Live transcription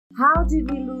How did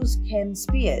we lose Ken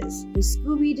Spears? The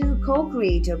Scooby-Doo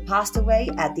co-creator passed away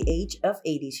at the age of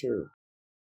 82.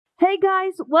 Hey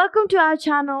guys, welcome to our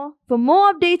channel. For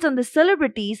more updates on the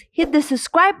celebrities, hit the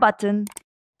subscribe button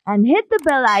and hit the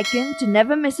bell icon to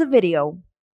never miss a video.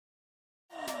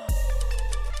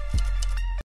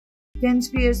 Ken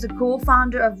Spears, the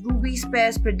co-founder of Ruby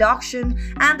Spears Production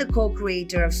and the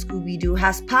co-creator of Scooby-Doo,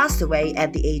 has passed away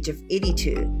at the age of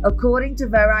 82. According to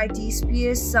Variety,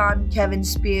 Spears' son, Kevin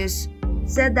Spears,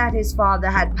 said that his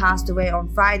father had passed away on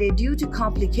Friday due to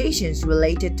complications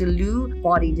related to Lewy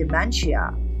body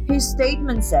dementia. His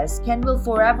statement says Ken will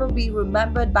forever be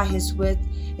remembered by his wit,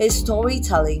 his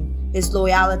storytelling, his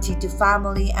loyalty to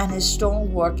family, and his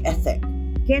strong work ethic.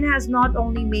 Ken has not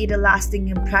only made a lasting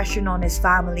impression on his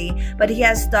family, but he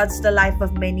has touched the life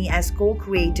of many as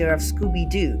co-creator of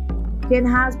Scooby-Doo. Ken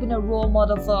has been a role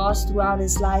model for us throughout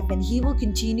his life, and he will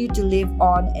continue to live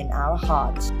on in our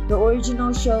hearts. The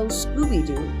original show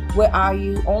Scooby-Doo, Where Are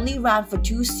You?, only ran for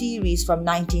 2 series from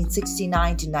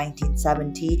 1969 to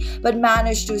 1970, but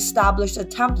managed to establish a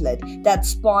template that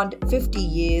spawned 50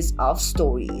 years of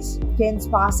stories. Ken's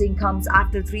passing comes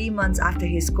after 3 months after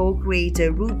his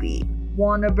co-creator Ruby.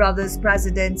 Warner Bros.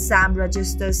 President Sam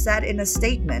Register said in a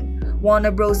statement, "Warner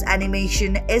Bros.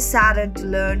 Animation is saddened to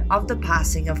learn of the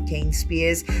passing of Ken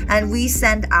Spears, and we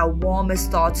send our warmest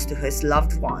thoughts to his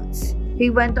loved ones." He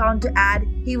went on to add,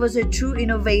 "He was a true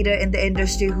innovator in the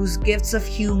industry whose gifts of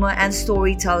humor and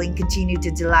storytelling continue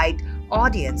to delight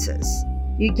audiences.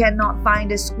 You cannot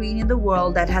find a screen in the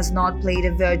world that has not played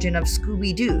a version of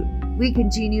Scooby-Doo. We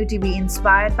continue to be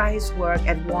inspired by his work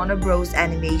at Warner Bros.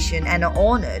 Animation and are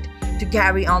honored to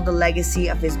carry on the legacy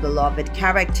of his beloved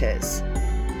characters."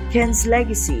 Ken's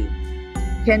legacy.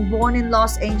 Ken, born in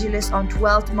Los Angeles on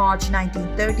 12 March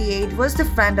 1938, was the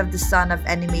friend of the son of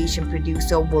animation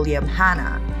producer William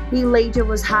Hanna. He later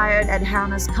was hired at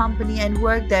Hanna's company and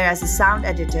worked there as a sound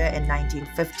editor in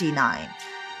 1959.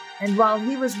 And while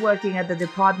he was working at the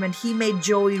department, he met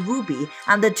Joey Ruby,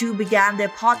 and the two began their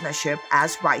partnership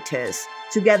as writers.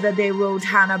 Together they wrote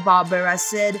Hanna-Barbera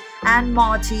Sid and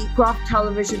Marty, Croft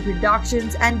Television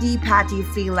Productions, and D. Patty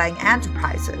Feeling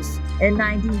Enterprises. In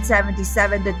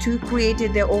 1977, the two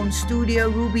created their own studio,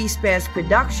 Ruby Spears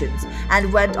Productions,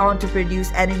 and went on to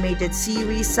produce animated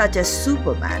series such as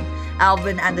Superman,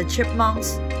 Alvin and the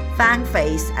Chipmunks,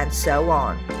 Fangface, and so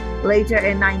on. Later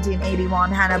in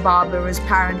 1981, Hanna-Barbera's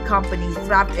parent company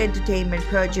Thrift Entertainment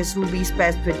purchased Ruby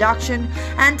Spears Production,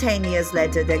 and 10 years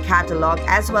later their catalog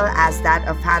as well as that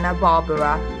of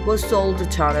Hanna-Barbera was sold to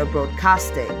Turner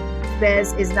Broadcasting.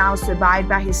 Spears is now survived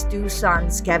by his 2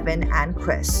 sons, Kevin and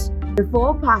Chris.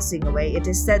 Before passing away, it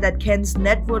is said that Ken's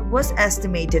net worth was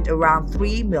estimated around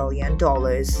 $3 million.